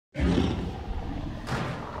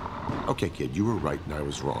Okay, kid, you were right and I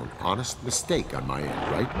was wrong. Honest mistake on my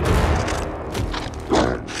end, right?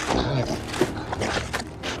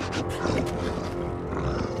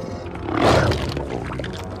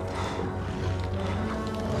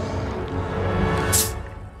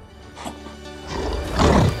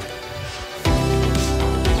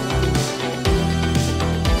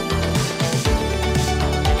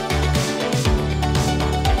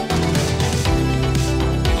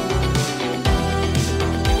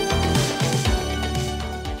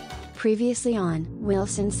 Previously on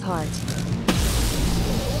Wilson's Heart.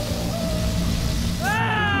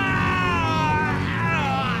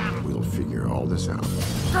 We'll figure all this out.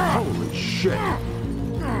 Holy shit!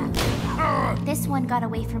 This one got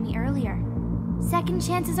away from me earlier. Second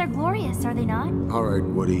chances are glorious, are they not? All right,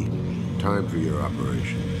 Woody. Time for your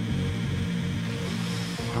operation.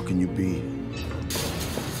 How can you be?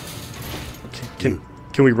 Can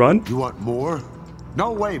we run? You want more?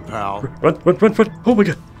 No way, pal. Run, run, run, run. Oh my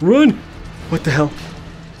god, run! What the hell?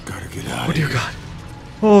 Gotta get out Oh of dear here. god.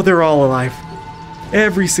 Oh, they're all alive.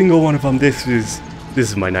 Every single one of them. This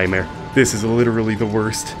is my nightmare. This is literally the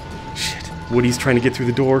worst. Shit. Woody's trying to get through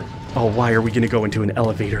the door. Oh, why are we gonna go into an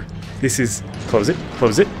elevator? This is... Close it,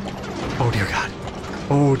 close it. Oh dear god.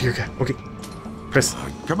 Oh dear god. Okay. Press...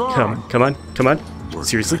 Come on. Come on, come on. Work,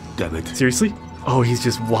 Seriously? damn it. Seriously? Oh, he's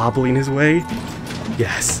just wobbling his way?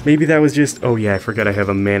 Yes. Maybe that was just... Oh yeah, I forgot I have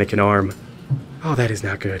a mannequin arm. Oh, that is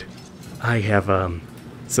not good. I have,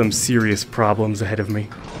 some serious problems ahead of me.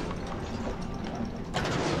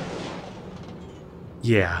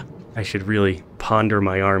 Yeah, I should really ponder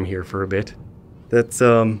my arm here for a bit. That's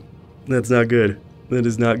not good. That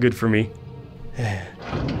is not good for me.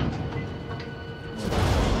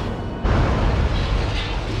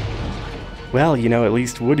 Well, you know, at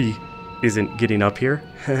least Woody isn't getting up here.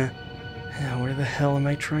 Where the hell am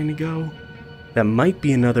I trying to go? That might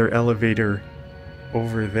be another elevator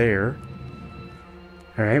over there.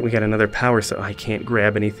 Alright, we got another power, so I can't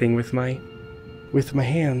grab anything with my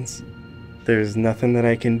hands. There's nothing that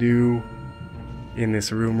I can do in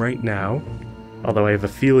this room right now. Although I have a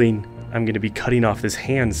feeling I'm going to be cutting off this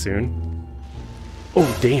hand soon.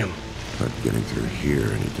 Oh, damn. Not getting through here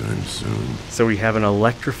anytime soon. So we have an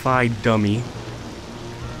electrified dummy.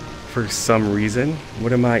 For some reason.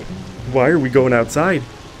 Why are we going outside?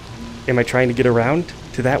 Am I trying to get around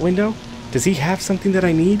to that window? Does he have something that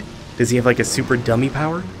I need? Does he have like a super dummy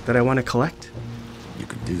power that I want to collect? You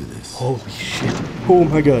could do this. Holy shit. Oh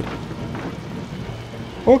my god.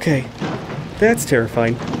 Okay. That's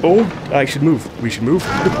terrifying. Oh, I should move. We should move.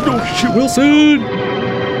 Oh shit, Wilson!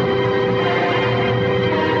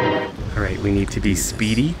 Alright, we need to be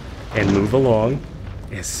speedy and move along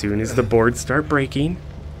as soon as the boards start breaking.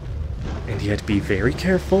 And yet be very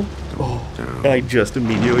careful. Oh, I just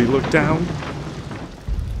immediately looked down.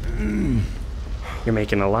 You're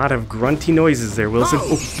making a lot of grunty noises there, Wilson.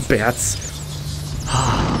 Oh, bats.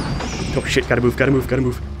 Oh shit, gotta move, gotta move, gotta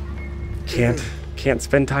move. Can't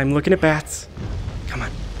spend time looking at bats. Come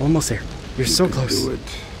on, almost there. You're so close. Do it.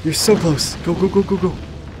 You're so close. Go, go, go, go, go.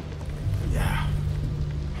 Yeah.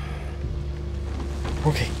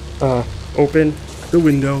 Okay, open the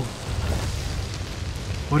window.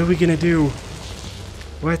 What are we gonna do?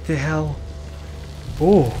 What the hell?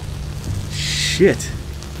 Oh, shit.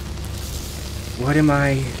 What am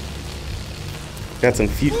I? Got some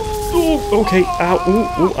feet. Oh, okay. Ow.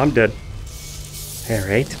 Ooh, I'm dead.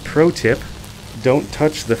 Alright, pro tip. Don't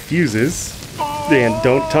touch the fuses. And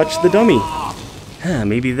don't touch the dummy. Huh,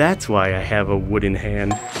 maybe that's why I have a wooden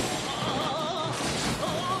hand.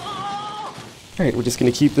 Alright, we're just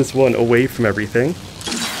gonna keep this one away from everything.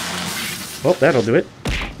 Well, that'll do it.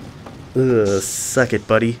 Ugh, suck it,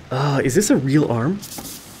 buddy. Is this a real arm?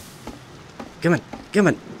 Come on, come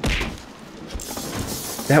on.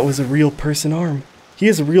 That was a real person arm. He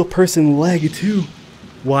has a real person leg, too.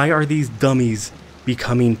 Why are these dummies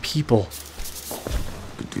becoming people?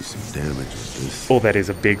 Could do some damage with this. Oh, that is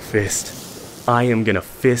a big fist. I am gonna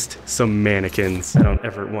fist some mannequins. I don't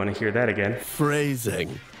ever want to hear that again.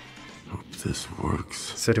 Phrasing. Hope this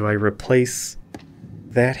works. So do I replace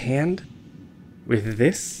that hand with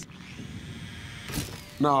this?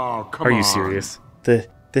 No, come on. Are you serious? The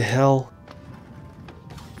hell?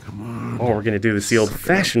 Come on. Oh, we're gonna do this the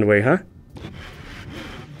old-fashioned way, huh?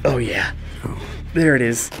 Oh yeah. There it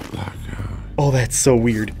is. Blackout. Oh, that's so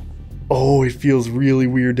weird. Oh, it feels really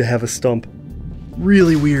weird to have a stump.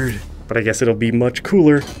 Really weird. But I guess it'll be much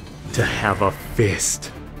cooler to have a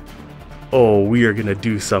fist. Oh, we are gonna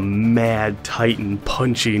do some mad Titan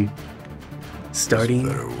punching. Starting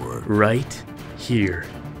right here.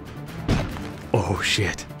 Oh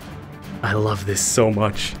shit. I love this so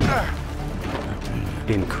much.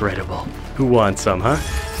 Incredible. Who wants some, huh?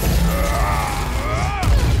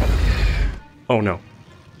 Oh no.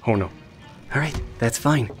 Oh no. Alright, that's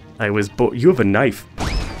fine. You have a knife.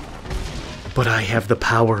 But I have the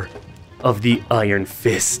power of the Iron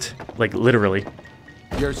Fist. Like, literally.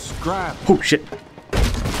 You're scrapped. Oh, shit.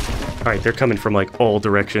 Alright, they're coming from, like, all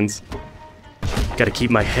directions. Gotta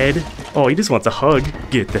keep my head. Oh, he just wants a hug.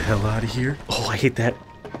 Get the hell out of here. Oh, I hate that.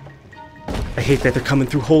 I hate that they're coming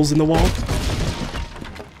through holes in the wall.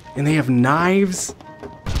 And they have knives.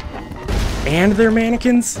 And they're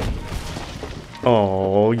mannequins.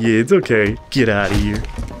 Oh, yeah, it's okay. Get out of here.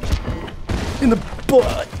 In the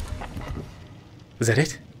butt. Was that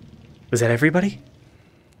it? Was that everybody?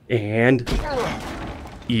 And...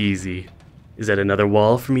 easy. Is that another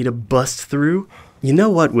wall for me to bust through? You know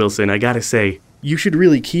what, Wilson, I gotta say, you should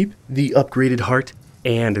really keep the upgraded heart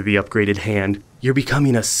and the upgraded hand. You're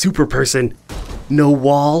becoming a super person. No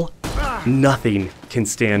wall, nothing can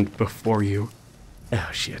stand before you. Oh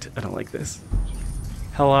shit, I don't like this.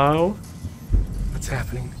 Hello? What's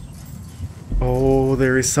happening? Oh,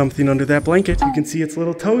 there is something under that blanket. You can see its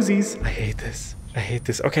little toesies. I hate this. I hate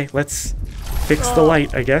this. Okay, let's fix the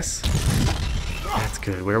light, I guess. That's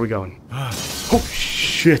good. Where are we going? Oh,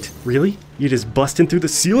 shit. Really? You just busting through the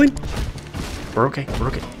ceiling? We're okay. We're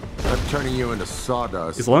okay. I'm turning you into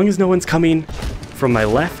sawdust. As long as no one's coming from my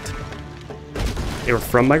left or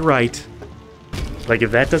from my right, like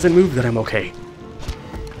if that doesn't move, then I'm okay.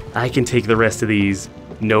 I can take the rest of these,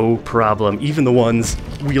 no problem. Even the ones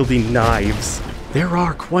wielding knives. There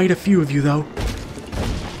are quite a few of you, though.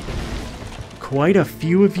 Quite a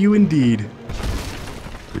few of you indeed.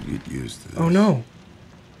 Could get used to this. Oh no.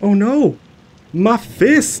 Oh no. My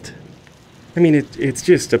fist. I mean, it's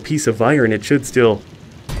just a piece of iron. It should still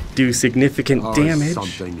do significant damage.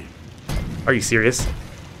 Something. Are you serious?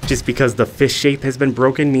 Just because the fist shape has been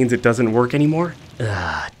broken means it doesn't work anymore?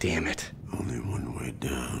 Ah, damn it. Only one way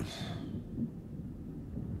down.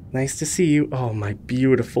 Nice to see you. Oh, my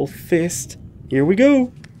beautiful fist. Here we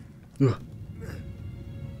go. Ugh.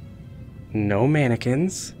 No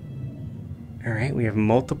mannequins. Alright, we have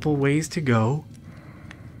multiple ways to go.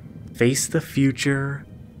 Face the future.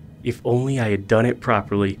 If only I had done it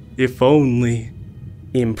properly. If only.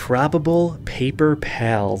 Improbable paper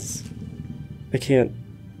pals. I can't.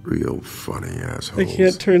 Real funny assholes. I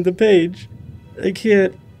can't turn the page. I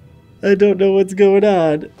can't. I don't know what's going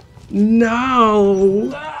on.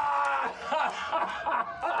 No!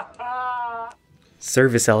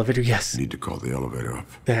 Service elevator, yes. Need to call the elevator up.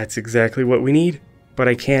 That's exactly what we need. But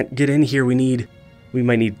I can't get in here. We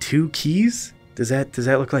might need 2 keys? Does that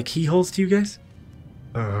look like keyholes to you guys?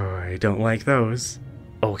 Oh, I don't like those.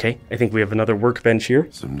 Okay, I think we have another workbench here.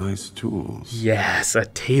 Some nice tools. Yes, a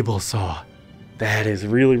table saw. That is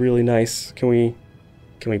really, really nice. Can we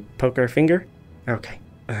poke our finger? Okay.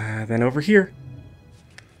 Then over here.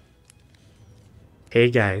 Hey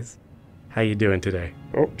guys, how you doing today?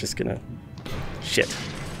 Oh, just gonna... Shit.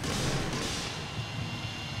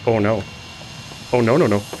 Oh no. Oh no, no,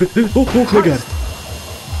 no. Oh my god.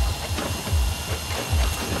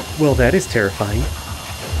 Well, that is terrifying.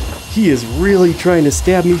 He is really trying to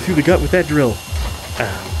stab me through the gut with that drill.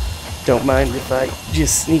 Don't mind if I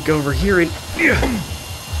just sneak over here and...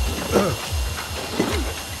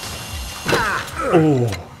 Oh.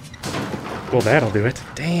 Well, that'll do it.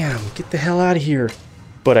 Damn, get the hell out of here.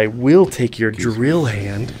 But I will take your drill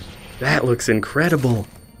hand. That looks incredible.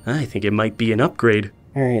 I think it might be an upgrade.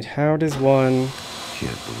 Alright, how does one...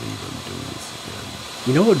 Can't believe I'm doing this again.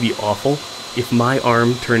 You know what would be awful? If my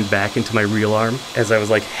arm turned back into my real arm as I was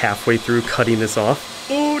like halfway through cutting this off.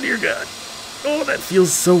 Oh dear God. Oh, that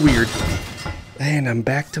feels so weird. And I'm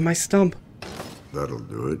back to my stump. That'll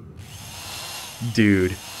do it.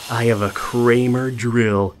 Dude, I have a Kramer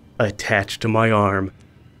drill attached to my arm.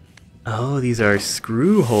 Oh, these are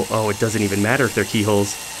screw holes. Oh, it doesn't even matter if they're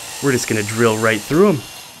keyholes. We're just gonna drill right through them.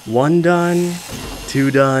 1 done,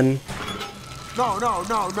 2 done. No, no,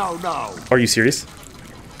 no, no, no. Are you serious?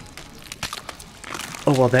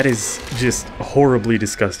 Oh, well, that is just horribly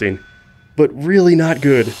disgusting, but really not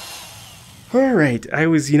good. All right, I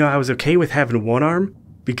was okay with having 1 arm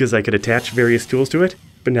because I could attach various tools to it,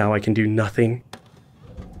 but now I can do nothing.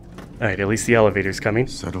 All right, at least the elevator's coming.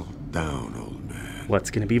 Settle down, old man. What's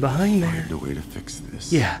gonna be behind there? Find a way to fix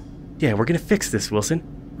this. Yeah, we're gonna fix this, Wilson.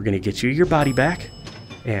 We're gonna get you your body back,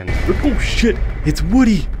 and oh shit, it's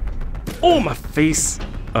Woody. Oh, my face.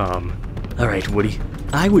 All right, Woody.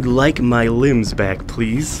 I would like my limbs back,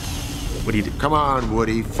 please. What do you do? Come on,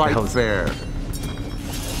 Woody. Fight fair.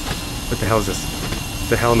 What the hell is this? What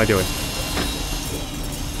the hell am I doing?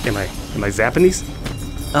 Am I zapping these?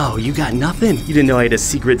 Oh, you got nothing? You didn't know I had a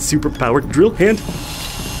secret superpowered drill hand?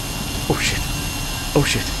 Oh shit. Oh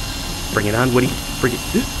shit. Bring it on, Woody. Bring it.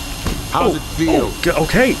 How does it feel?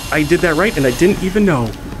 Okay, I did that right and I didn't even know.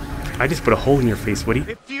 I just put a hole in your face, Woody.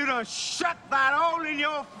 If you'd have shut that hole in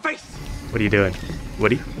your face. What are you doing?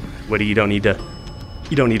 Woody? Woody, you don't need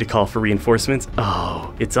to call for reinforcements.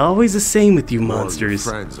 Oh, it's always the same with you monsters.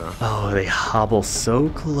 Friends, huh? Oh, they hobble so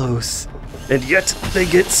close. And yet, they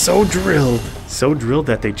get so drilled. So drilled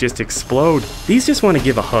that they just explode. These just want to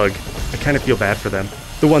give a hug. I kind of feel bad for them.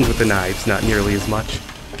 The ones with the knives, not nearly as much.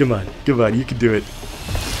 Come on, you can do it.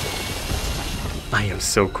 I am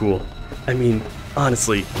so cool. I mean,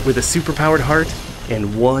 honestly, with a superpowered heart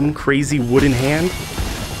and one crazy wooden hand,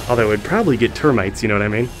 although it would probably get termites, you know what I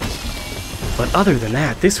mean? But other than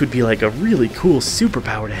that, this would be like a really cool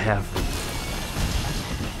superpower to have.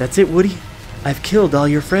 That's it, Woody. I've killed all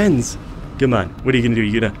your friends. Come on, what are you gonna do?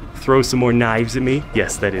 You gonna throw some more knives at me?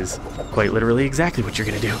 Yes, that is quite literally exactly what you're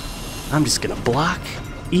gonna do. I'm just gonna block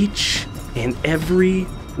each and every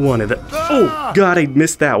one of them. Oh, God, I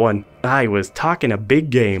missed that one. I was talking a big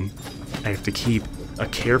game. I have to keep a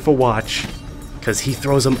careful watch because he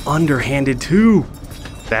throws them underhanded too.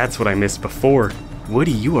 That's what I missed before.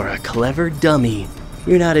 Woody, you are a clever dummy.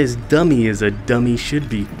 You're not as dummy as a dummy should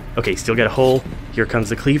be. Okay, still got a hole. Here comes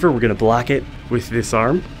the cleaver. We're gonna block it with this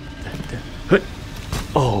arm.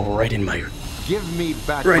 Oh, right in my... Give me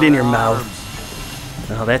back right my in your arms. mouth.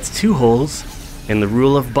 Well, that's 2 holes. And the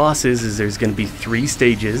rule of bosses is there's gonna be 3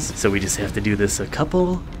 stages, so we just have to do this a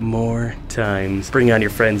couple more times. Bring on your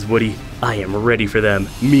friends, Woody. I am ready for them.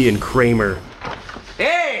 Me and Kramer.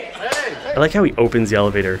 Hey! I like how he opens the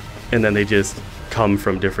elevator, and then they just come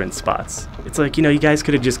from different spots. It's like, you know, you guys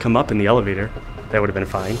could have just come up in the elevator. That would have been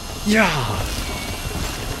fine. Yeah!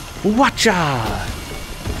 Watcha!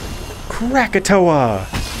 Krakatoa!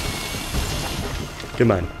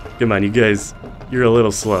 Come on, you guys. You're a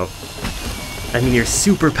little slow. I mean, you're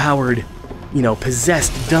super powered, you know,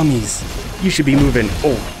 possessed dummies. You should be moving.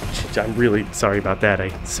 Oh, I'm really sorry about that. I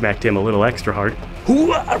smacked him a little extra hard.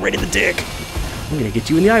 Hoo-ah, right in the dick. I'm gonna get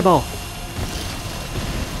you in the eyeball.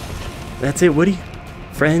 That's it, Woody.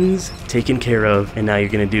 Friends taken care of, and now you're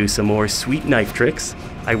gonna do some more sweet knife tricks.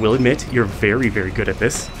 I will admit, you're very, very good at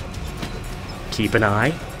this. Keep an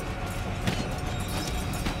eye.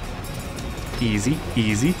 Easy,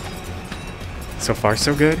 easy. So far,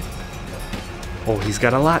 so good. Oh, he's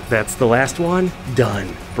got a lot. That's the last one.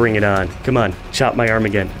 Done. Bring it on. Come on, chop my arm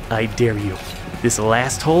again. I dare you. This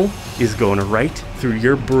last hole is going right through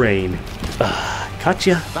your brain. Caught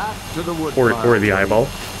ya. Back to the wood Or pile, the eyeball.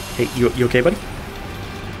 Hey, you okay, buddy?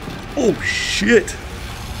 Oh, shit.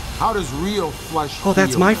 How does real flesh Oh,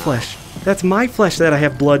 that's feel my now? flesh. That's my flesh that I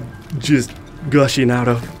have blood just gushing out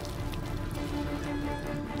of.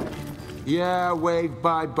 Yeah, wave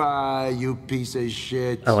bye-bye, you piece of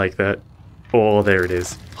shit. I like that. Oh, there it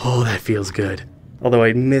is. Oh, that feels good. Although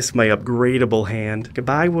I miss my upgradable hand.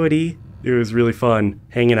 Goodbye, Woody. It was really fun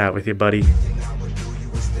hanging out with you, buddy.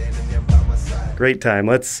 Great time.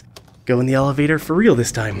 Let's go in the elevator for real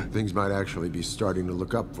this time. Things might actually be starting to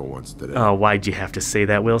look up for once today. Oh, why'd you have to say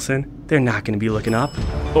that, Wilson? They're not going to be looking up.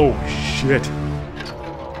 Oh, shit.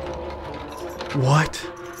 What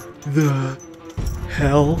the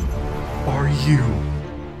hell are you?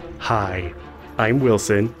 Hi, I'm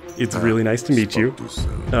Wilson. It's really nice to meet you. Spoke too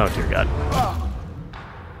soon. Oh, dear God.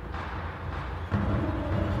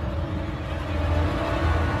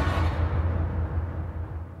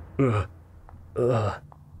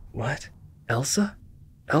 What? Elsa?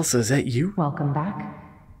 Elsa, is that you? Welcome back.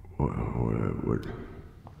 What?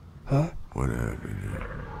 Huh? What happened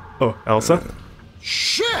here? Oh, Elsa?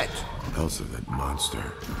 Shit! Elsa, that monster.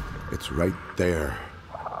 It's right there.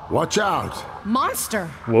 Watch out! Monster!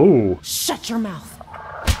 Whoa. Shut your mouth.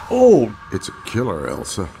 Oh, It's a killer,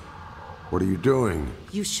 Elsa. What are you doing?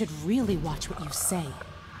 You should really watch what you say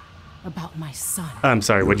about my son. I'm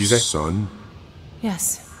sorry, what'd you say? Son?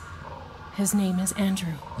 Yes. His name is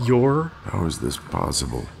Andrew. You're How is this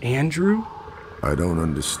possible? Andrew? I don't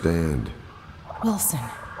understand. Wilson.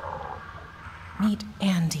 Meet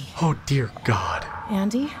Andy. Oh, dear God.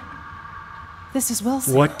 Andy? This is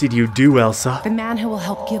Wilson. What did you do, Elsa? The man who will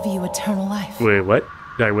help give you eternal life. Wait, what?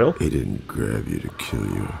 I will? He didn't grab you to kill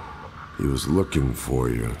you. He was looking for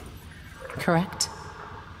you. Correct?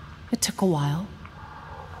 It took a while,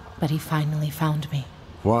 but he finally found me.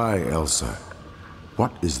 Why, Elsa?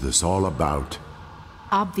 What is this all about?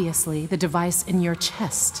 Obviously, the device in your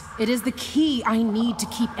chest. It is the key I need to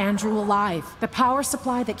keep Andrew alive. The power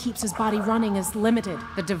supply that keeps his body running is limited.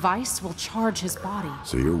 The device will charge his body.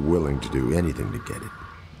 So you're willing to do anything to get it?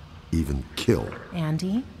 Even kill?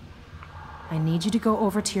 Andy, I need you to go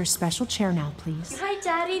over to your special chair now, please. Hi,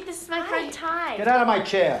 Daddy. This is my friend Ty. Get out of my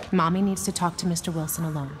chair. Mommy needs to talk to Mr. Wilson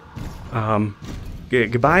alone.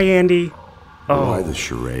 Goodbye, Andy. Why the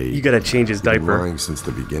charade? You gotta change his You've been diaper. lying since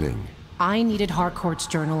the beginning. I needed Harcourt's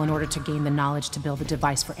journal in order to gain the knowledge to build a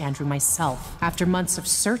device for Andrew myself. After months of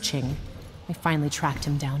searching, I finally tracked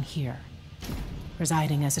him down here,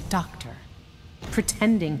 residing as a doctor,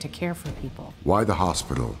 pretending to care for people. Why the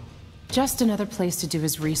hospital? Just another place to do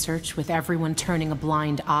his research, with everyone turning a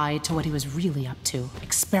blind eye to what he was really up to,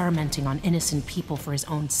 experimenting on innocent people for his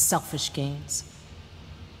own selfish gains.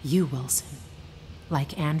 You, Wilson,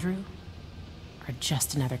 like Andrew, are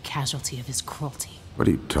just another casualty of his cruelty. What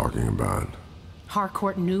are you talking about?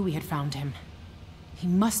 Harcourt knew we had found him. He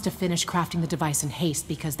must have finished crafting the device in haste,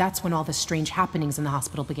 because that's when all the strange happenings in the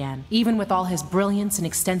hospital began. Even with all his brilliance and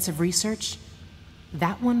extensive research,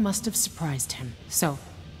 that one must have surprised him. So,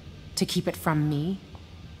 to keep it from me,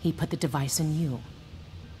 he put the device in you.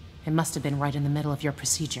 It must have been right in the middle of your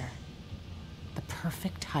procedure. The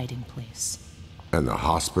perfect hiding place. And the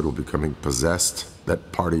hospital becoming possessed?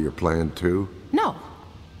 That part of your plan too? No,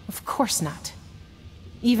 of course not.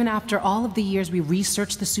 Even after all of the years we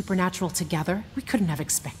researched the supernatural together, we couldn't have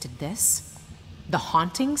expected this. The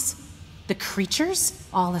hauntings, the creatures,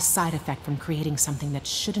 all a side effect from creating something that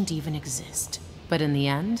shouldn't even exist. But in the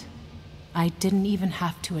end, I didn't even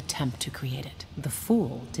have to attempt to create it. The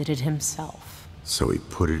fool did it himself. So he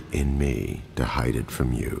put it in me to hide it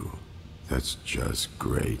from you. That's just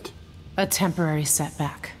great. A temporary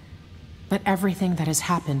setback. But everything that has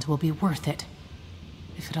happened will be worth it,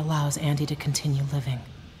 if it allows Andy to continue living.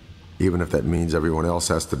 Even if that means everyone else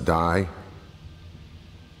has to die?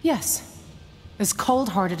 Yes. As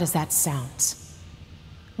cold-hearted as that sounds.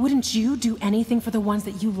 Wouldn't you do anything for the ones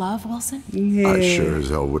that you love, Wilson? I sure as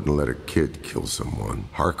hell wouldn't let a kid kill someone.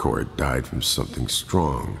 Harcourt died from something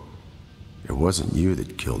strong. It wasn't you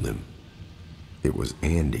that killed him. It was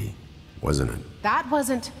Andy, wasn't it? That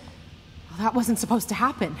wasn't supposed to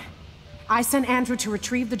happen. I sent Andrew to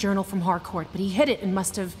retrieve the journal from Harcourt, but he hid it and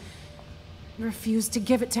must have refused to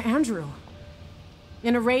give it to Andrew.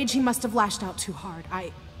 In a rage, he must have lashed out too hard.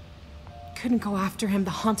 I couldn't go after him.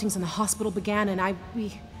 The hauntings in the hospital began, and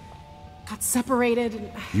we got separated.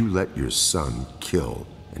 And You let your son kill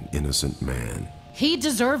an innocent man. he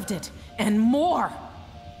deserved it, and more.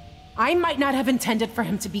 I might not have intended for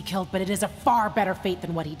him to be killed, but it is a far better fate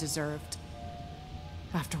than what he deserved.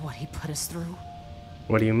 After what he put us through,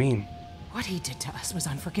 What do you mean? what he did to us was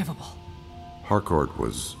unforgivable. Harcourt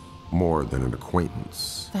was more than an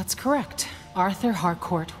acquaintance. That's correct. Arthur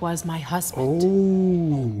Harcourt was my husband.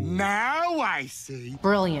 Oh. Now I see.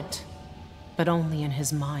 Brilliant, but only in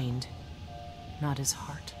his mind, not his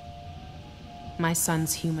heart. My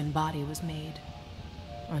son's human body was made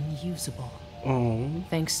unusable,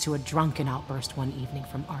 thanks to a drunken outburst one evening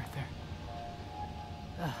from Arthur.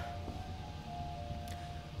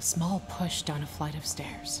 A small push down a flight of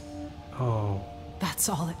stairs. Oh. That's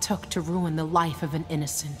all it took to ruin the life of an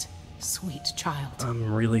innocent, sweet child.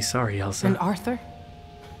 I'm really sorry, Elsa. And Arthur?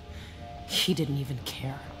 He didn't even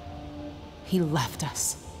care. He left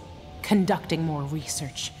us, conducting more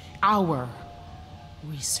research. Our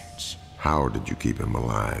research. How did you keep him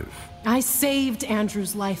alive? I saved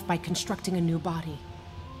Andrew's life by constructing a new body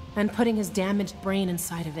and putting his damaged brain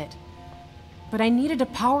inside of it. But I needed a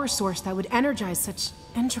power source that would energize such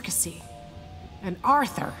intricacy. And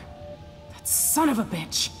Arthur, that son of a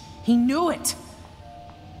bitch, he knew it.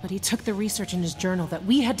 But he took the research in his journal that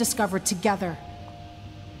we had discovered together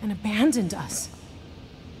and abandoned us.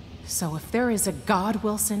 So if there is a God,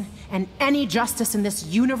 Wilson, and any justice in this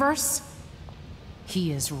universe,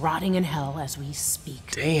 he is rotting in hell as we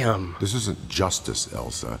speak. Damn. This isn't justice,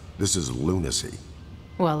 Elsa. This is lunacy.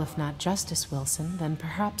 Well, if not justice, Wilson, then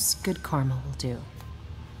perhaps good karma will do.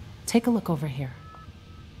 Take a look over here.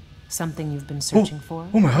 Something you've been searching for?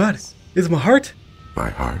 Oh my god. It's my heart? My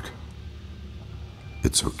heart.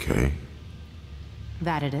 It's okay.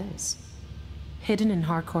 That it is. Hidden in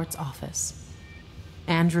Harcourt's office.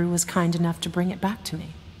 Andrew was kind enough to bring it back to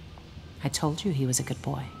me. I told you he was a good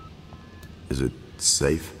boy. Is it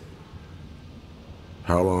safe?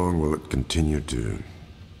 How long will it continue to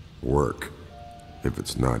work if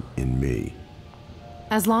it's not in me?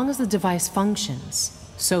 As long as the device functions,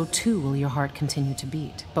 so too will your heart continue to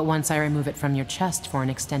beat. But once I remove it from your chest for an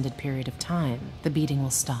extended period of time, the beating will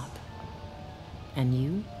stop. And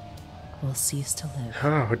you will cease to live.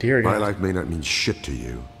 Oh, dear My God. life may not mean shit to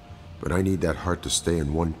you, but I need that heart to stay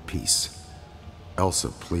in one piece. Elsa,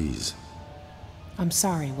 please. I'm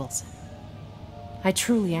sorry, Wilson. I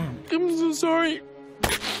truly am. I'm so sorry.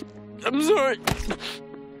 I'm sorry.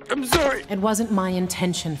 I'm sorry. It wasn't my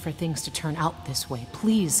intention for things to turn out this way.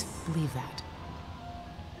 Please believe that.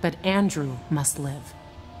 But Andrew must live,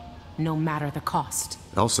 no matter the cost.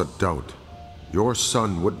 Elsa, don't. Your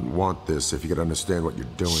son wouldn't want this if he could understand what you're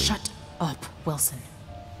doing. Shut up, Wilson.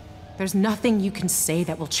 There's nothing you can say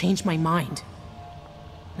that will change my mind.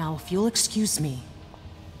 Now, if you'll excuse me,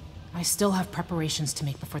 I still have preparations to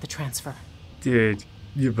make before the transfer. Dude,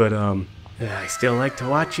 but I still like to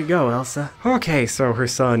watch you go, Elsa. Okay, so her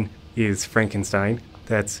son is Frankenstein.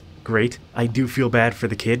 That's great. I do feel bad for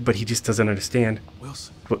the kid, but he just doesn't understand.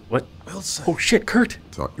 Wilson. What? Wilson. Oh shit, Kurt.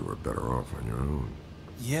 Thought you were better off on your own.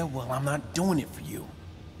 Yeah, well, I'm not doing it for you.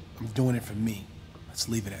 I'm doing it for me. Let's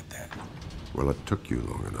leave it at that. Well, it took you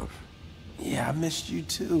long enough. Yeah, I missed you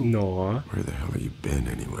too. No. Where the hell have you been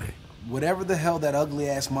anyway? Whatever the hell that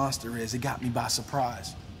ugly-ass monster is, it got me by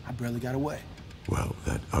surprise. I barely got away. Well,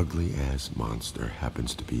 that ugly-ass monster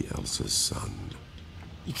happens to be Elsa's son.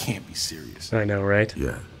 You can't be serious. I know, right?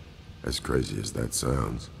 Yeah, as crazy as that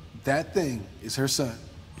sounds. That thing is her son.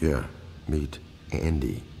 Yeah, meet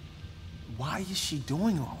Andy. Why is she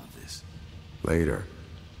doing all of this? Later.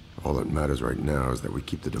 All that matters right now is that we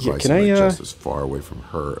keep the device can I, just as far away from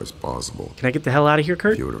her as possible. Can I get the hell out of here,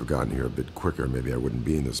 Kurt? If you would have gotten here a bit quicker, maybe I wouldn't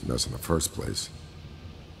be in this mess in the first place.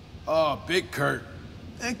 Oh, Big Kurt.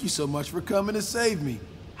 Thank you so much for coming to save me.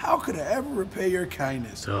 How could I ever repay your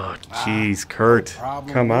kindness? Oh, jeez, Kurt. No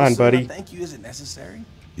problem, Come on, Wilson. buddy. A thank you isn't necessary.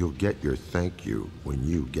 You'll get your thank you when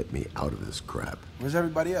you get me out of this crap. Where's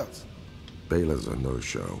everybody else? Bela's a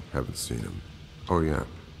no-show. Haven't seen him. Oh, yeah.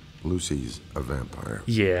 Lucy's a vampire.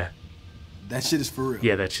 Yeah. That shit is for real.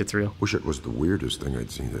 Yeah, that shit's real. Wish it was the weirdest thing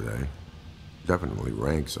I'd seen today. Definitely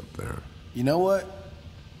ranks up there. You know what?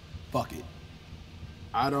 Fuck it.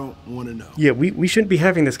 I don't want to know. Yeah, we shouldn't be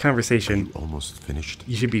having this conversation. You almost finished?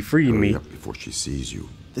 You should be freeing Hurry me. up before she sees you.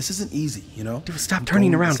 This isn't easy, you know? Dude, stop I'm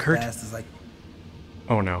turning going around, as Kurt. fast as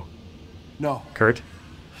Oh, no. No, Kurt?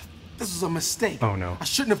 this was a mistake. Oh, no. I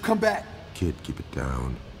shouldn't have come back. Kid, keep it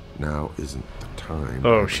down. Now isn't the time.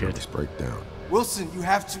 Oh, to shit. let this break down. Wilson, you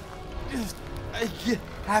have to... I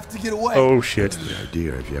have to get away. Oh, shit. The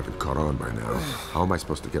idea, if you haven't caught on by now. How am I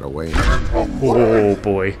supposed to get away? Oh,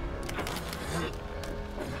 boy.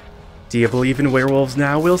 Do you believe in werewolves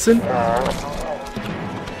now, Wilson?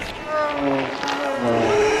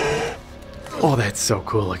 Oh, that's so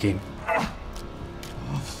cool looking.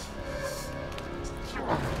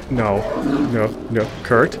 No.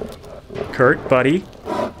 Kurt? Kurt, buddy?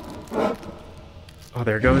 Oh,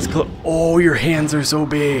 there goes Oh, your hands are so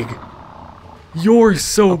big. You're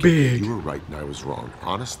so big. You were right and I was wrong.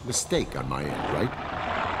 Honest mistake on my end,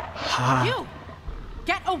 right? You!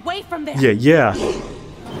 Get away from there! Yeah.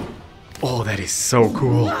 Oh, that is so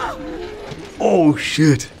cool. Oh,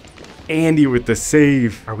 shit. Andy with the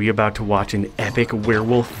save. Are we about to watch an epic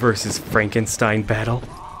werewolf versus Frankenstein battle?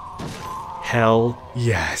 Hell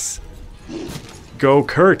yes. Go,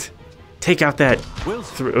 Kurt. Take out that...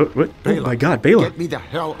 what? Oh my god, Bela. Get me the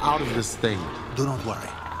hell out of this thing. Do not worry.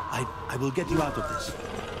 I will get you out of this.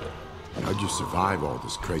 How'd you survive all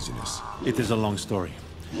this craziness? It is a long story.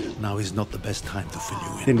 Now is not the best time to fill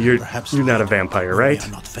you in. And you're Perhaps not a later, vampire, when right? We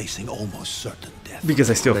are not facing almost certain death.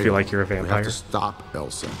 Because I still feel Bela, like you're a We have vampire. to stop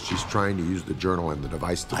Elsa. She's trying to use the journal and the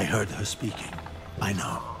device to... I heard her speaking. I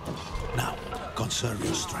know. Now, conserve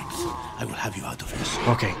your strength. I will have you out of this.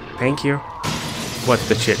 Okay, thank you. What's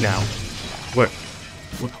the shit now? What?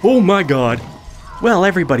 Oh my god. Well,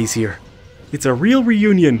 everybody's here. It's a real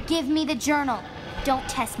reunion. Give me the journal. Don't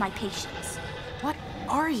test my patience. What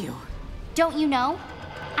are you? Don't you know?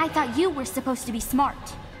 I thought you were supposed to be smart.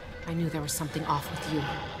 I knew there was something off with you.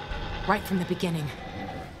 Right from the beginning.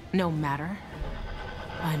 No matter.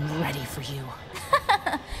 I'm ready for you.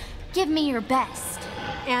 Give me your best.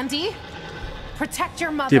 Andy? Protect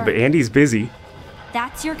your mother. Yeah, but Andy's busy.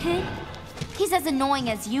 That's your kid? He's as annoying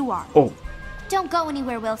as you are. Oh. Don't go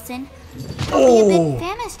anywhere, Wilson. I'll be a Oh. bit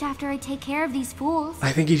famished after I take care of these fools.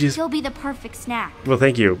 I think he just... You'll be the perfect snack. Well,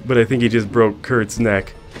 thank you, but I think he just broke Kurt's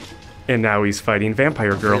neck. And now he's fighting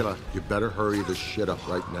Vampire Girl. Bela, you better hurry this shit up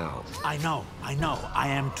right now. I know. I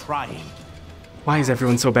am trying. Why is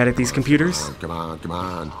everyone so bad at these computers? Come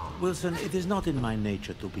on. Wilson, it is not in my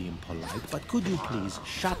nature to be impolite, but could you please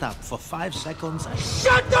shut up for 5 seconds?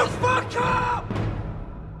 Shut the fuck up!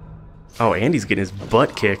 Oh, Andy's getting his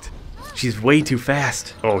butt kicked. She's way too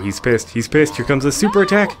fast. Oh, he's pissed. Here comes a super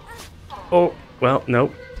attack. Oh, well,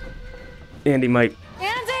 nope. Andy might...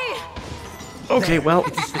 Andy! Okay, well...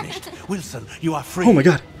 It is finished. Wilson, you are free. Oh my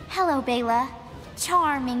god. Hello, Bela.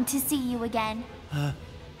 Charming to see you again.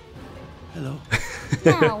 Hello.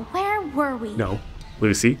 Now, where were we? No.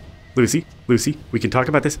 Lucy, we can talk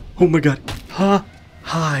about this. Oh my god. Huh?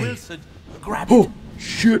 Hi. Wilson, grab it. Oh,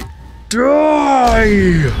 shit.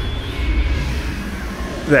 Die!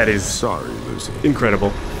 That is Sorry, Lucy.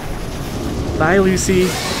 incredible. Bye, Lucy.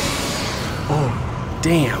 Oh,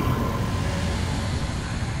 damn.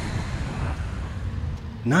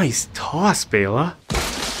 Nice toss, Bela.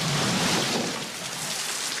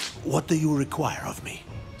 What do you require of me?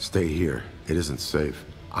 Stay here. It isn't safe.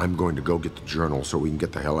 I'm going to go get the journal so we can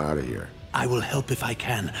get the hell out of here. I will help if I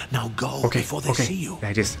can. Now go Okay, before they okay. see you.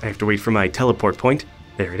 I have to wait for my teleport point.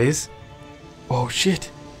 There it is. Oh, shit.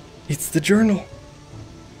 It's the journal.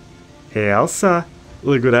 Hey, Elsa.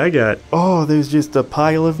 Look what I got. Oh, there's just a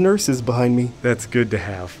pile of nurses behind me. That's good to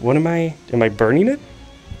have. What am I burning it?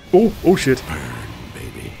 Oh shit. Burn,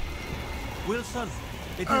 baby. Wilson,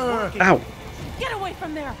 it is working. Ow. Get away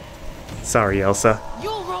from there! Sorry, Elsa.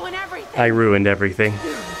 You'll ruin everything! I ruined everything. You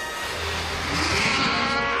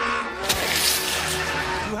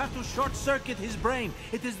have to short-circuit his brain.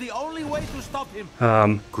 It is the only way to stop him.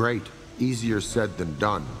 Great. Easier said than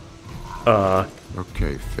done.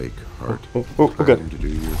 Okay, fake heart. Oh, Time good. to do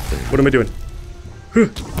your thing. What am I doing?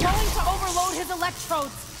 Going to overload his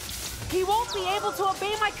electrodes! He won't be able to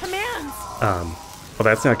obey my commands! Well,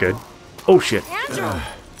 that's not good. Oh, shit. Andrew!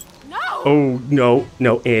 No! Oh, no,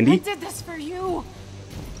 I Andy. did this for you!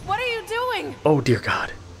 What are you doing? Oh, dear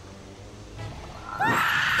God.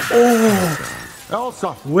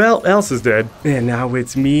 Elsa! Well, Elsa's dead. And now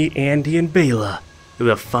it's me, Andy, and Bela.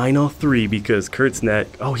 The final three because Kurt's not...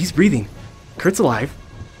 Oh, he's breathing. Kurt's alive.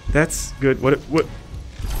 That's good. What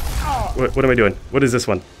am I doing? What is this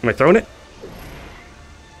one? Am I throwing it?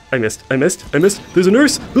 I missed. There's a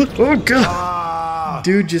nurse. Oh, God.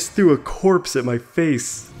 Dude just threw a corpse at my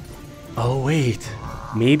face. Oh, wait.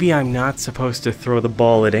 Maybe I'm not supposed to throw the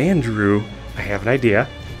ball at Andrew. I have an idea.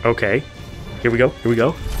 Okay. Here we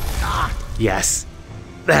go. Yes.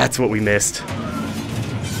 That's what we missed.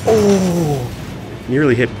 Oh.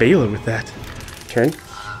 Nearly hit Bela with that. Turn.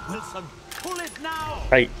 Wilson, pull it now.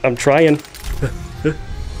 I'm trying.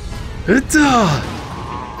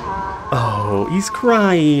 Oh, he's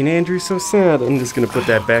crying. Andrew's so sad. I'm just gonna put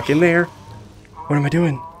that back in there. What am I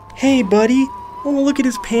doing? Hey, buddy. Oh, look at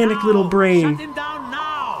his panicked little brain. Shut him down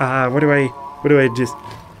now. What do I just...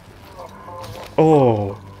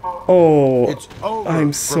 Oh, It's over I'm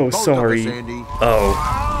for so both of sorry. us, Andy.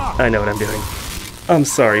 Oh, I know what I'm doing. I'm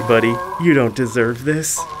sorry, buddy. You don't deserve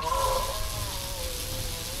this.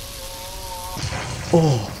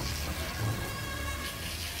 Oh.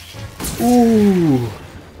 Ooh.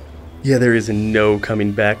 Yeah, there is no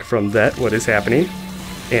coming back from that. What is happening?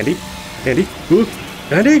 Andy? Ooh.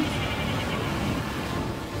 Andy?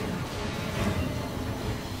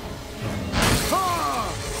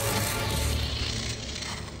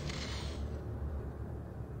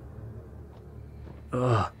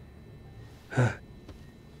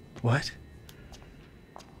 What?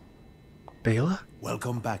 Bela?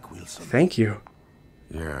 Welcome back, Wilson. Thank you.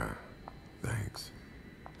 Yeah, thanks.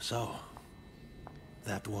 So,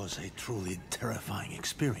 that was a truly terrifying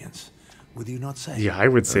experience. Would you not say? Yeah, I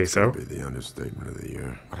would say That's so. gonna be the understatement of the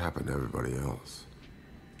year. What happened to everybody else?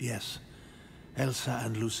 Yes. Elsa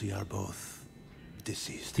and Lucy are both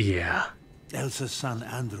deceased. Yeah. Elsa's son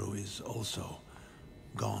Andrew is also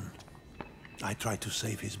gone. I tried to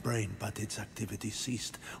save his brain, but its activity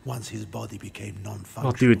ceased once his body became non-functional.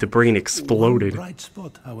 Oh, dude, the brain One exploded. bright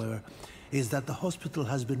spot, however, is that the hospital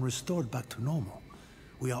has been restored back to normal.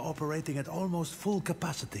 We are operating at almost full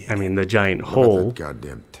capacity. I mean, the giant What about hole. that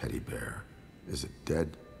goddamn teddy bear? Is it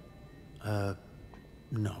dead?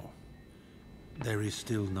 No. There is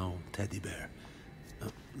still no teddy bear.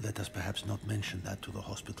 Let us perhaps not mention that to the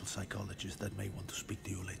hospital psychologist that may want to speak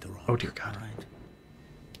to you later on. Oh, dear God. All right.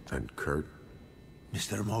 And Kurt?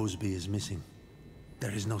 Mr. Mosby is missing.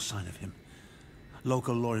 There is no sign of him.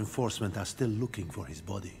 Local law enforcement are still looking for his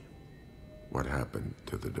body. What happened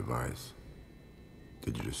to the device?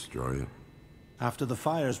 Did you destroy it? After the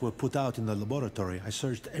fires were put out in the laboratory, I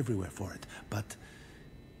searched everywhere for it, but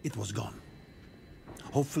it was gone.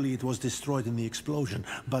 Hopefully it was destroyed in the explosion,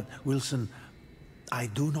 but Wilson, I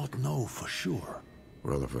do not know for sure.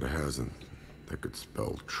 Well, if it hasn't, that could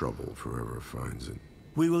spell trouble for whoever finds it.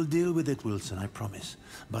 We will deal with it, Wilson, I promise.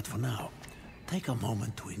 But for now, take a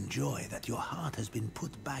moment to enjoy that your heart has been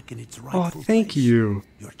put back in its rightful thank place. you.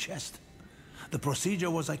 Your chest. The procedure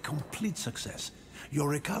was a complete success. Your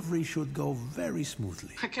recovery should go very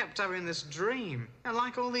smoothly. I kept having this dream, and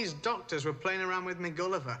like all these doctors were playing around with me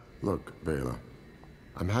Gulliver. Look, Bela,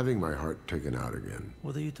 I'm having my heart taken out again.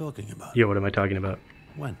 What are you talking about? Yeah, what am I talking about?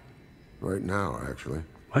 When? Right now, actually.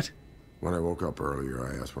 What? When I woke up earlier,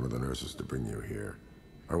 I asked one of the nurses to bring you here.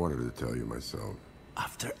 I wanted to tell you myself.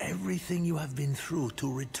 After everything you have been through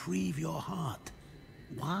to retrieve your heart,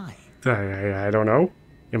 why? I don't know.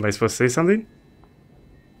 Am I supposed to say something?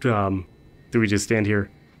 Do we just stand here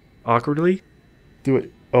awkwardly? Do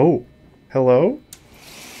it. Oh, hello?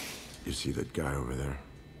 You see that guy over there?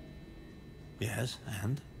 Yes,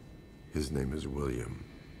 and? His name is William.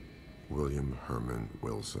 William Herman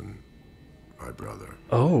Wilson. My brother.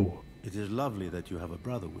 Oh. It is lovely that you have a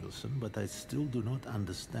brother, Wilson, but I still do not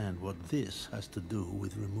understand what this has to do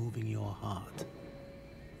with removing your heart.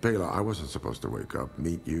 Bela, I wasn't supposed to wake up,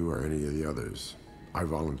 meet you, or any of the others. I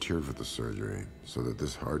volunteered for the surgery so that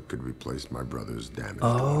this heart could replace my brother's damaged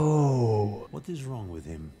one. Oh. What is wrong with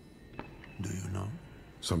him? Do you know?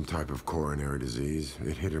 Some type of coronary disease.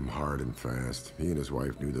 It hit him hard and fast. He and his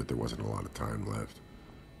wife knew that there wasn't a lot of time left.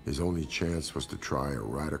 His only chance was to try a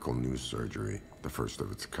radical new surgery, the first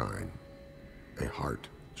of its kind. A heart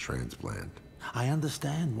transplant. I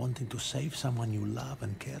understand wanting to save someone you love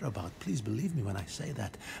and care about. Please believe me when I say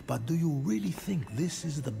that. But do you really think this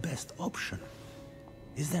is the best option?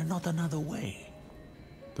 Is there not another way?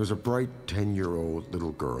 There's a bright 10-year-old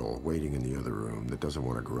little girl waiting in the other room that doesn't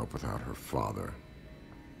want to grow up without her father.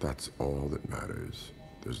 That's all that matters.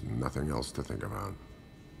 There's nothing else to think about.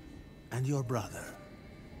 And your brother?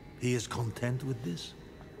 He is content with this?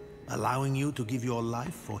 Allowing you to give your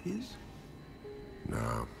life for his?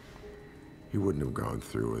 No. He wouldn't have gone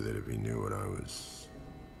through with it if he knew what I was.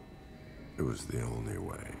 It was the only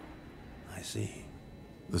way. I see.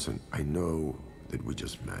 Listen, I know that we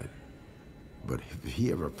just met. But if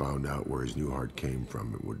he ever found out where his new heart came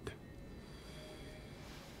from, it would...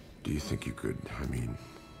 Do you think you could,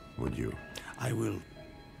 would you? I will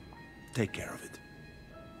take care of it.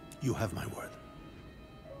 You have my word.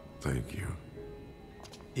 Thank you.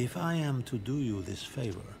 If I am to do you this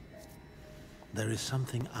favor, there is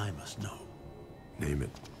something I must know. Name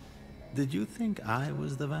it. Did you think I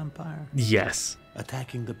was the vampire? Yes.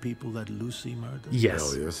 Attacking the people that Lucy murdered?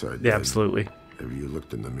 Yes. Hell yes, I did. Absolutely. Have you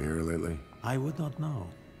looked in the mirror lately? I would not know.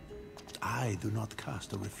 I do not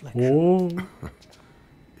cast a reflection. Oh.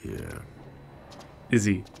 Yeah. Is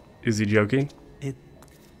he joking?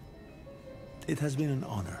 It has been an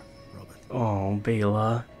honor, Robert. Oh,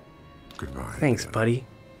 Bela. Goodbye. Thanks, Bela. buddy.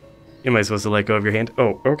 Am I supposed to let go of your hand?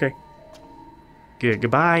 Oh, okay.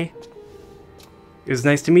 Goodbye. It was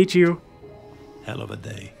nice to meet you. Hell of a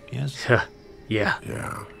day, yes? Yeah.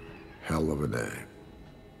 Yeah. Hell of a day.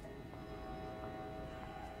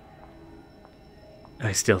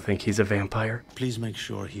 I still think he's a vampire. Please make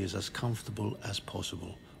sure he is as comfortable as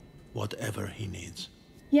possible, whatever he needs.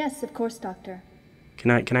 Yes, of course, Doctor.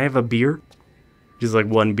 Can I have a beer? Just like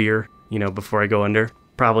one beer, before I go under.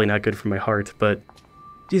 Probably not good for my heart, but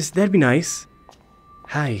just that'd be nice.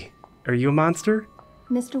 Hi, are you a monster?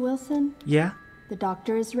 Mr. Wilson? Yeah? The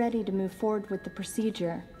doctor is ready to move forward with the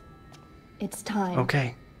procedure. It's time.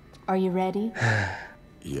 Okay. Are you ready?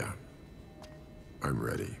 Yeah. I'm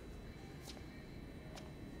ready.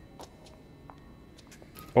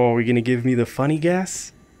 Oh, are we gonna give me the funny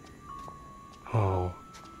gas? Oh.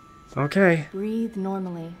 Okay. Breathe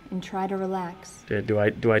normally and try to relax. Do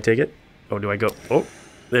I take it? Oh, do I go? Oh,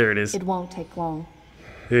 there it is. It won't take long.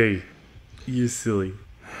 Hey, you silly.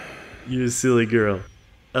 You're a silly girl.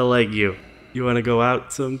 I like you. You wanna go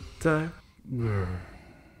out sometime?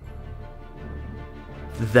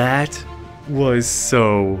 That was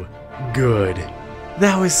so good.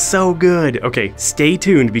 That was so good. Okay, stay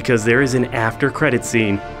tuned because there is an after credit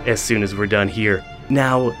scene as soon as we're done here.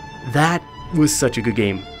 Now, that was such a good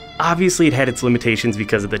game. Obviously, it had its limitations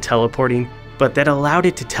because of the teleporting, but that allowed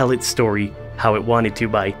it to tell its story how it wanted to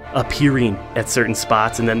by appearing at certain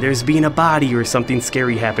spots and then there's being a body or something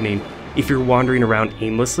scary happening. If you're wandering around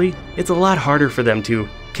aimlessly, it's a lot harder for them to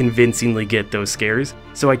convincingly get those scares,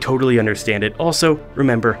 so I totally understand it. Also,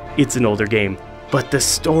 remember, it's an older game, but the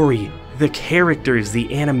story, the characters,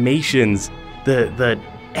 the animations, the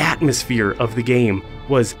atmosphere of the game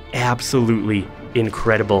was absolutely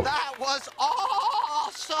incredible. That was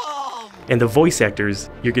awesome! And the voice actors,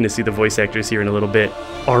 you're gonna see the voice actors here in a little bit,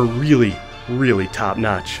 are really, really top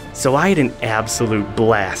notch. So I had an absolute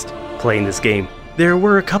blast playing this game. There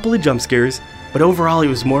were a couple of jump scares, but overall it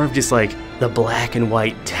was more of just like the black and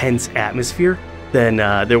white tense atmosphere than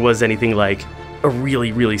there was anything like a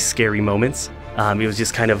really, really scary moments. It was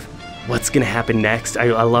just kind of what's gonna happen next.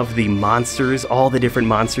 I love the monsters, all the different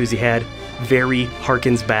monsters you had. Very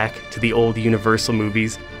harkens back to the old Universal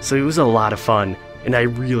movies. So it was a lot of fun, and I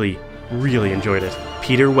really, really enjoyed it.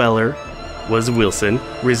 Peter Weller was Wilson,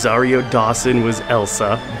 Rosario Dawson was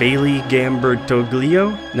Elsa, Bailey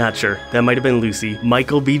Gambertoglio, not sure, that might have been Lucy,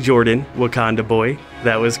 Michael B. Jordan, Wakanda Boy,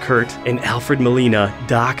 that was Kurt, and Alfred Molina,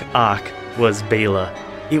 Doc Ock, was Bela.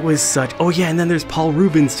 It was such... Oh yeah, and then there's Paul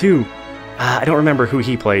Rubens too. I don't remember who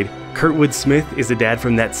he played. Kurtwood Smith is the dad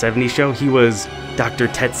from That 70s Show. He was Dr.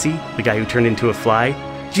 Tetsu, the guy who turned into a fly.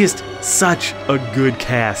 Just such a good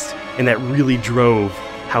cast, and that really drove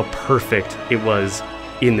how perfect it was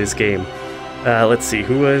in this game. Let's see,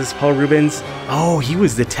 who was Paul Rubens? Oh, he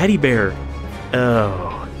was the teddy bear.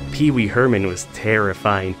 Oh, Pee Wee Herman was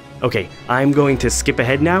terrifying. Okay, I'm going to skip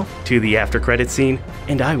ahead now to the after credits scene,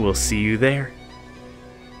 and I will see you there.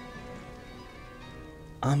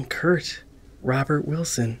 I'm Kurt, Robert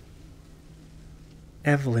Wilson.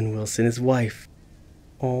 Evelyn Wilson, his wife.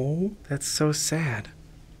 Oh, that's so sad.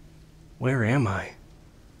 Where am I?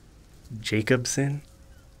 Jacobson?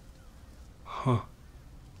 Huh.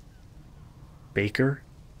 Baker?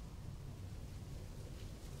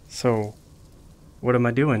 So, what am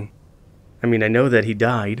I doing? I mean, I know that he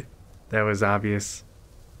died. That was obvious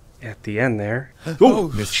at the end there.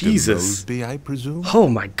 Oh, Mr. Jesus. Mosby, I presume? Oh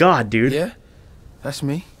my God, dude. Yeah, that's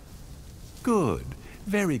me. Good.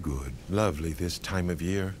 Very good. Lovely this time of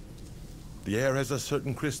year. The air has a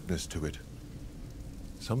certain crispness to it.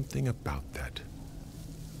 Something about that.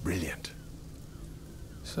 Brilliant.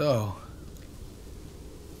 So,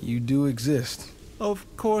 you do exist. Of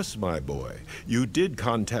course, my boy. You did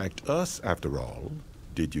contact us, after all,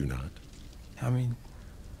 did you not? I mean,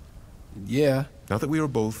 yeah. Now that we are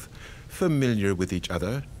both familiar with each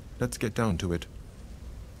other, let's get down to it.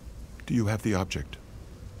 Do you have the object?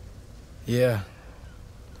 Yeah,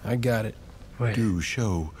 I got it. What? Do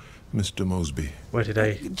show Mr. Mosby. What did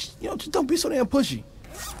I... Just don't be so damn pushy.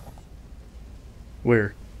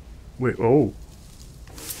 Where? Oh.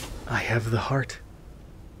 I have the heart.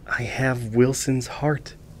 I have Wilson's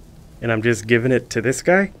heart. And I'm just giving it to this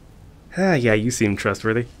guy? Ah, yeah, you seem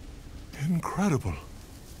trustworthy. Incredible.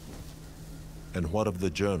 And what of the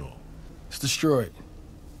journal? It's destroyed.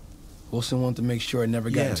 Wilson wanted to make sure it never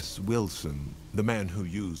got Yes, Wilson, the man who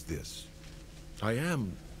used this. I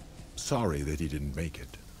am sorry that he didn't make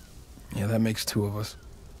it. Yeah, that makes two of us.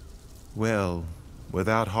 Well,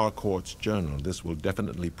 without Harcourt's journal, this will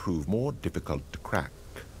definitely prove more difficult to crack.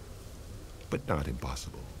 But not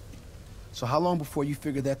impossible. So how long before you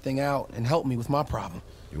figure that thing out and help me with my problem?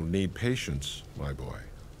 You'll need patience, my boy.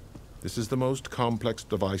 This is the most complex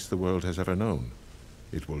device the world has ever known.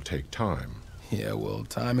 It will take time. Yeah, well,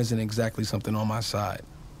 time isn't exactly something on my side.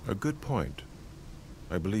 A good point.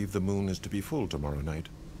 I believe the moon is to be full tomorrow night.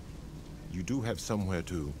 You do have somewhere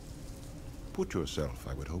to put yourself,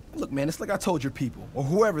 I would hope. Look, man, it's like I told your people, or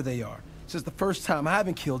whoever they are. Since the first time, I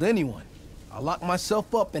haven't killed anyone. I lock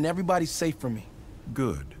myself up and everybody's safe from me.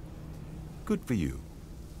 Good. Good for you.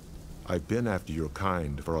 I've been after your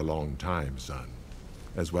kind for a long time, son,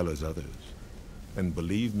 as well as others. And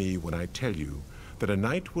believe me when I tell you that a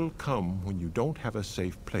night will come when you don't have a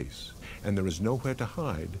safe place, and there is nowhere to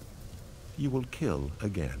hide. You will kill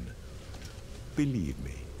again. Believe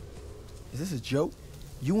me. Is this a joke?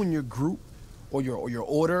 You and your group, or your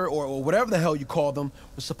order, or whatever the hell you call them,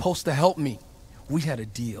 were supposed to help me. We had a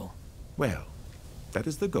deal. Well, that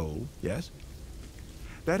is the goal, yes?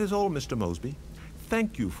 That is all, Mr. Mosby.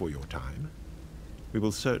 Thank you for your time. We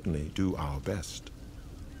will certainly do our best.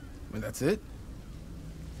 And that's it?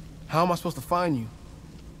 How am I supposed to find you?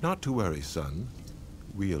 Not to worry, son.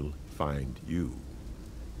 We'll find you.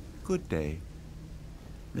 Good day.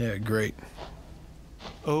 Yeah, great.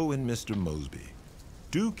 Oh, and Mr. Mosby,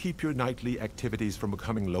 do keep your nightly activities from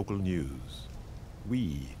becoming local news.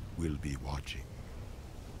 We will be watching.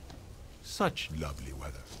 Such lovely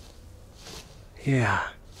weather. Yeah.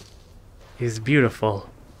 It's beautiful.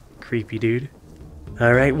 Creepy dude.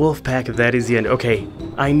 Alright, Wolfpack, if that is the end. Okay,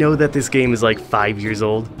 I know that this game is like 5 years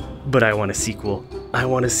old, but I want a sequel. I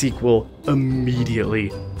want a sequel immediately.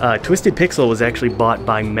 Twisted Pixel was actually bought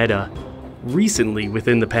by Meta recently,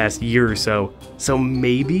 within the past year or so. So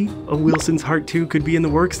maybe a Wilson's Heart 2 could be in the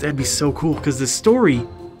works. That'd be so cool, because the story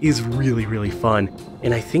is really, really fun.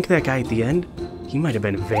 And I think that guy at the end, he might have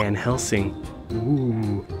been Van Helsing.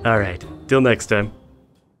 Ooh. Alright, till next time.